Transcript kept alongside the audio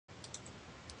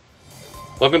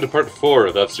Welcome to part 4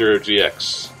 of F-Zero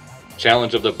GX.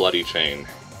 Challenge of the Bloody Chain.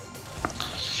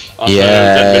 Also,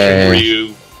 that mission where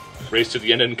you race to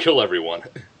the end and kill everyone.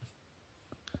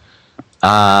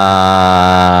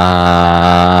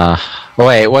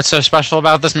 Wait, what's so special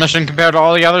about this mission compared to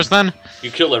all the others then? You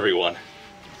kill everyone.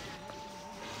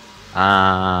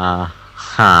 Huh.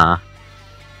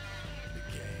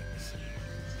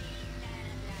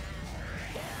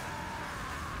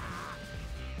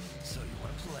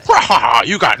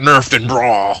 You got nerfed in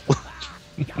Brawl!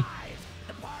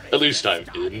 At least I'm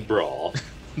in Brawl.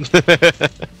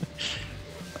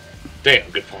 Damn,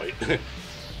 good point.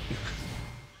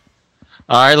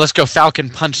 Alright, let's go Falcon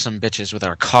punch some bitches with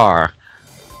our car.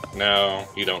 No,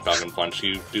 you don't Falcon Punch,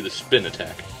 you do the spin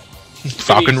attack.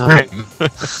 Falcon Rim.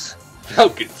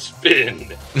 Falcon spin!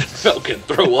 Falcon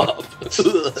throw up!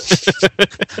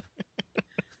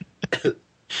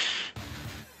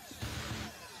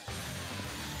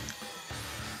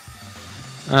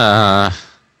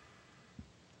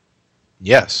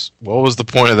 Yes. What was the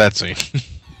point of that scene?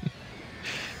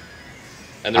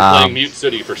 And they're playing Mute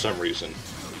City for some reason.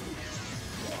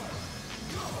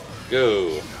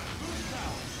 Go.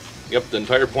 Yep, the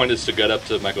entire point is to get up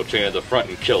to Michael Chain at the front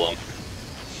and kill him.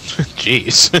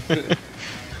 Jeez.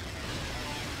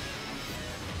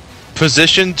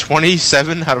 Position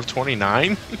 27 out of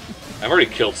 29? I've already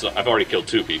killed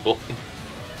 2 people.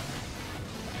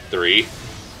 3.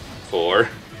 4.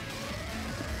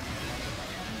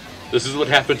 This is what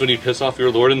happens when you piss off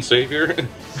your Lord and Savior.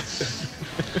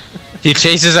 He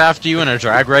chases after you in a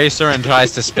drag racer and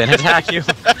tries to spin attack you?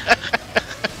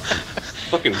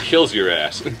 Fucking kills your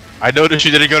ass. I noticed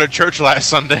you didn't go to church last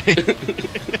Sunday.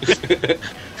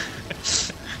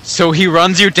 So he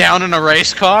runs you down in a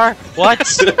race car? What?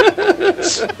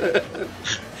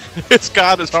 This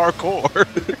god is hardcore.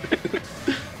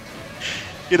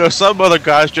 You know, some other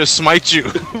guys just smite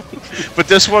you. But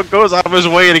this one goes out of his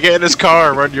way to get in his car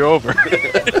and run you over.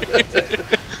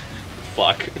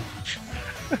 Fuck.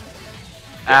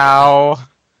 Ow.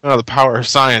 Oh, the power of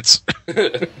science.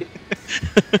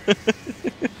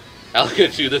 I'll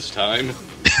get you this time.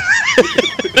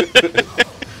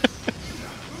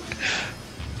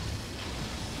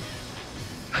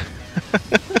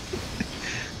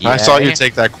 I saw you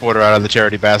take that quarter out of the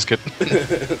charity basket.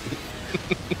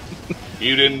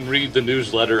 You didn't read the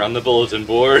newsletter on the bulletin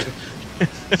board.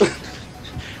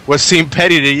 What seemed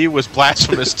petty to you was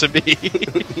blasphemous to me.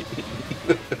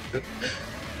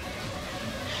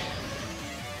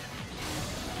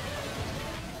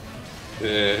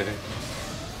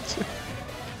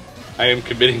 I am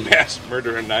committing mass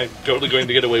murder and I'm totally going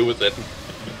to get away with it.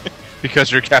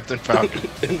 Because you're Captain Falcon.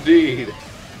 Indeed.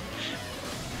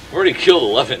 I've already killed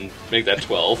 11. Make that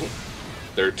 12.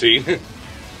 13.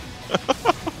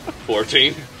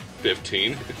 14.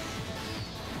 15.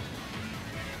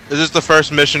 Is this the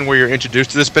first mission where you're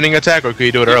introduced to the spinning attack, or could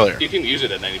you do it earlier? You can use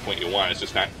it at any point you want, it's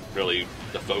just not really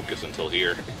the focus until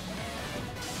here.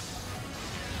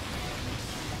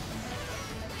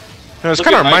 You know, this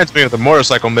kind of reminds me of the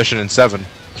motorcycle mission in 7.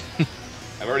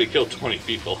 I've already killed 20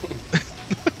 people.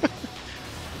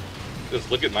 Just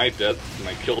look at my death and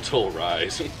my kill total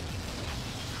rise.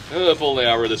 If only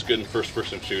I were this good in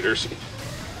first-person shooters.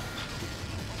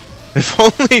 If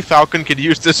only Falcon could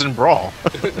use this in Brawl.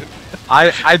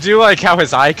 I do like how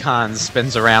his icon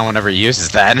spins around whenever he uses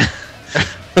that.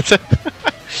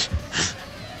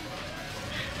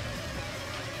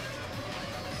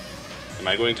 Am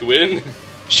I going to win?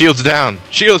 Shields down!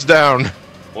 Shields down!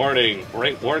 Warning!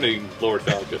 Warning, Lord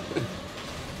Falcon.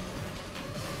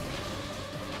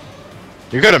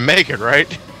 You're gonna make it, right?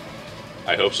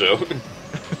 I hope so.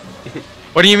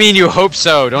 What do you mean you hope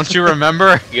so? Don't you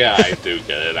remember? Yeah, I do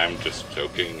get it. I'm just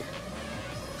joking.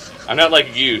 I'm not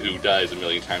like you, who dies a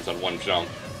million times on one jump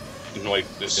in White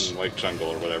Jungle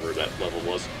or whatever that level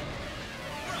was.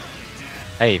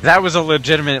 Hey, that was a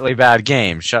legitimately bad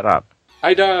game. Shut up.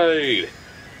 I died!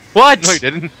 What? No, you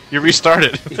didn't. You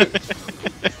restarted.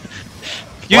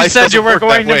 You Life said you doesn't were work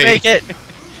going that to way. make it.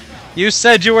 You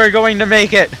said you were going to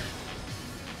make it.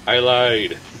 I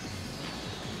lied.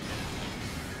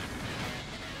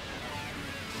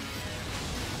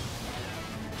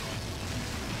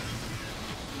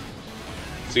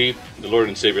 See, the Lord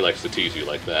and Savior likes to tease you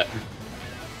like that.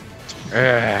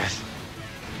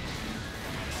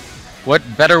 What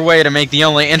better way to make the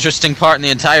only interesting part in the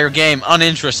entire game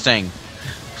uninteresting?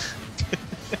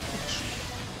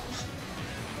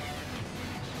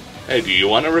 Hey, do you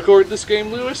want to record this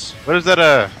game, Lewis? What is that,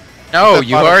 No, that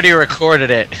you bottom- already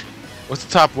recorded it. What's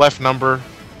the top left number?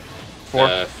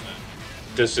 4?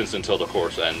 Distance until the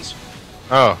course ends.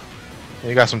 Oh.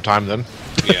 You got some time then.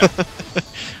 Yeah.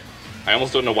 I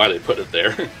almost don't know why they put it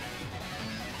there.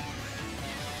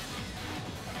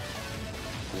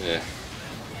 Yeah.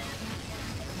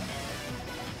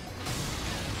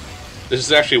 This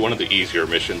is actually one of the easier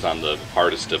missions on the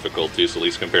hardest difficulties, at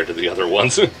least compared to the other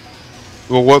ones.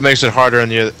 Well, what makes it harder in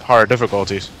the harder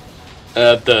difficulties?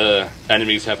 The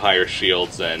enemies have higher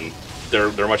shields, and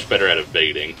they're much better at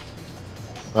evading.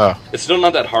 Oh. It's still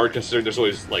not that hard, considering there's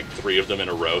always, like, 3 of them in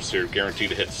a row, so you're guaranteed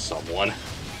to hit someone.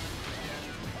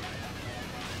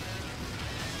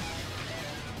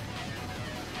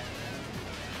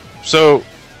 So,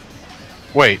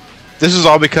 wait. This is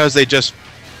all because they just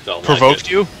Don't provoked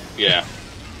like you? Yeah.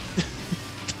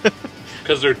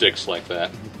 Because they're dicks like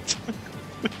that.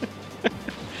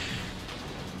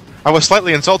 I was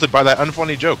slightly insulted by that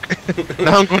unfunny joke.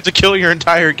 Now I'm going to kill your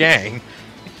entire gang.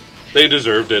 They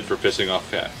deserved it for pissing off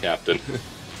Captain.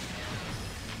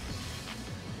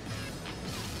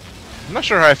 I'm not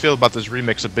sure how I feel about this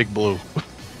remix of Big Blue.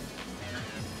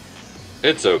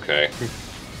 It's okay.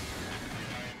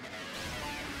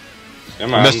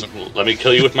 Come on, let me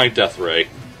kill you with my death ray.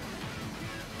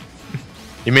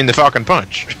 You mean the Falcon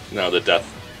Punch? No, the death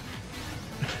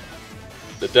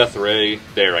ray.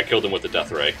 There, I killed him with the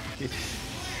death ray.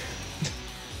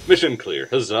 Mission clear.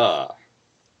 Huzzah.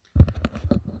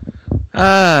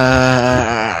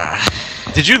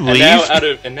 Did you leave?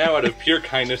 And now out of pure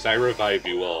kindness, I revive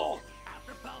you all.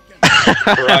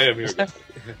 For I am your God.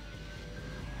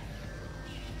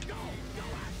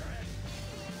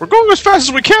 We're going as fast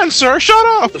as we can, sir! Shut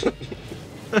up!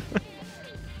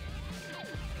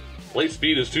 Light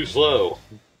speed is too slow.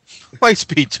 Light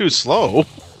speed too slow?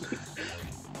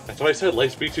 That's why I said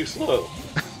light speed too slow.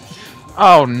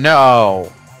 Oh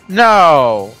no.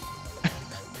 No!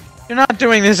 You're not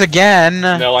doing this again!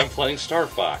 No, I'm playing Star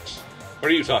Fox. What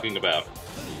are you talking about?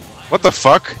 What the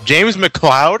fuck? James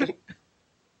McCloud? Is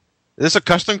this a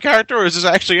custom character, or is this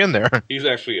actually in there? He's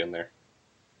actually in there.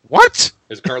 What?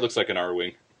 His car looks like an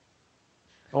R-Wing.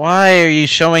 Why are you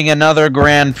showing another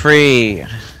Grand Prix?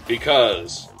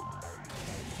 Because.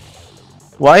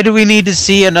 Why do we need to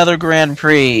see another Grand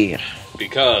Prix?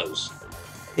 Because.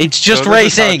 It's just So this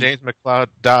is how racing! James McCloud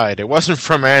died. It wasn't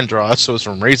from Andros, so it was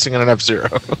from racing in an F-Zero.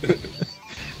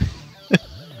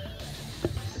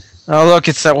 Oh look,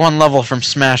 it's that one level from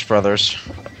Smash Brothers.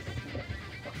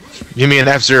 You mean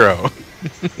F-Zero?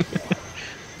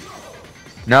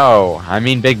 No, I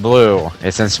mean Big Blue.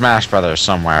 It's in Smash Brothers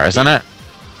somewhere, isn't it?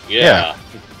 Yeah.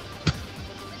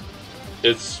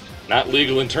 It's not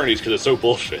legal in tourneys because it's so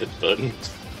bullshit, but it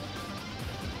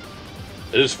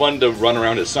is fun to run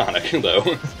around as Sonic,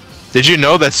 though. Did you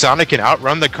know that Sonic can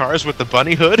outrun the cars with the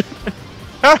bunny hood?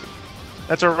 Ha!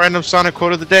 That's a random Sonic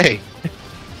quote of the day.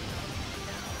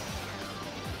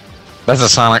 That's a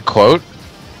Sonic quote?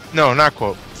 No, not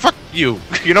quote. Fuck you.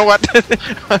 You know what?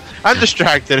 I'm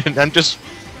distracted and I'm just...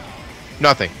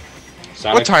 Nothing.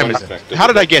 Sonic What time is it? How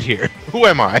did I get here? Who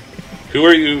am I? Who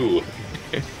are you?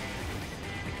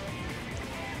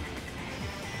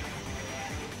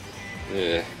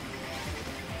 Yeah.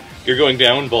 You're going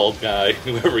down, bald guy,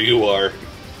 whoever you are.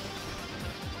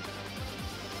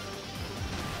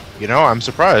 You know, I'm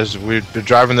surprised. We've been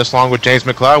driving this long with James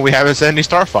McCloud. We haven't said any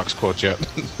Star Fox quotes yet.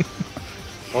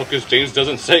 Well, because James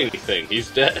doesn't say anything. He's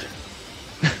dead.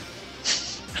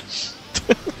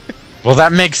 Well,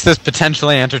 that makes this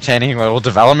potentially entertaining little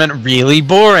development really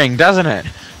boring, doesn't it?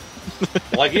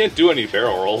 Well, I can't do any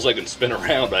barrel rolls. I can spin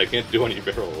around, but I can't do any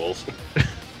barrel rolls.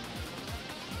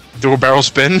 Do a barrel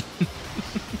spin?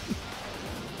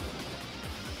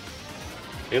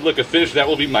 Hey, look, a finish that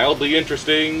will be mildly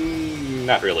interesting.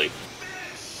 Not really.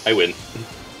 I win.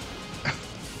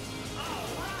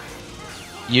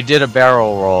 You did a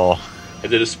barrel roll. I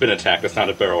did a spin attack. That's not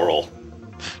a barrel roll.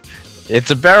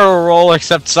 It's a barrel roll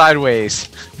except sideways.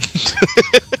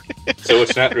 So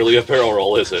it's not really a barrel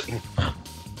roll, is it?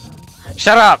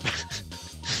 Shut up!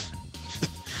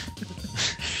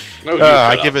 No, you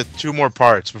I shut give up. it 2 more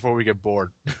parts before we get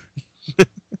bored.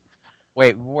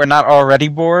 Wait, we're not already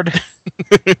bored?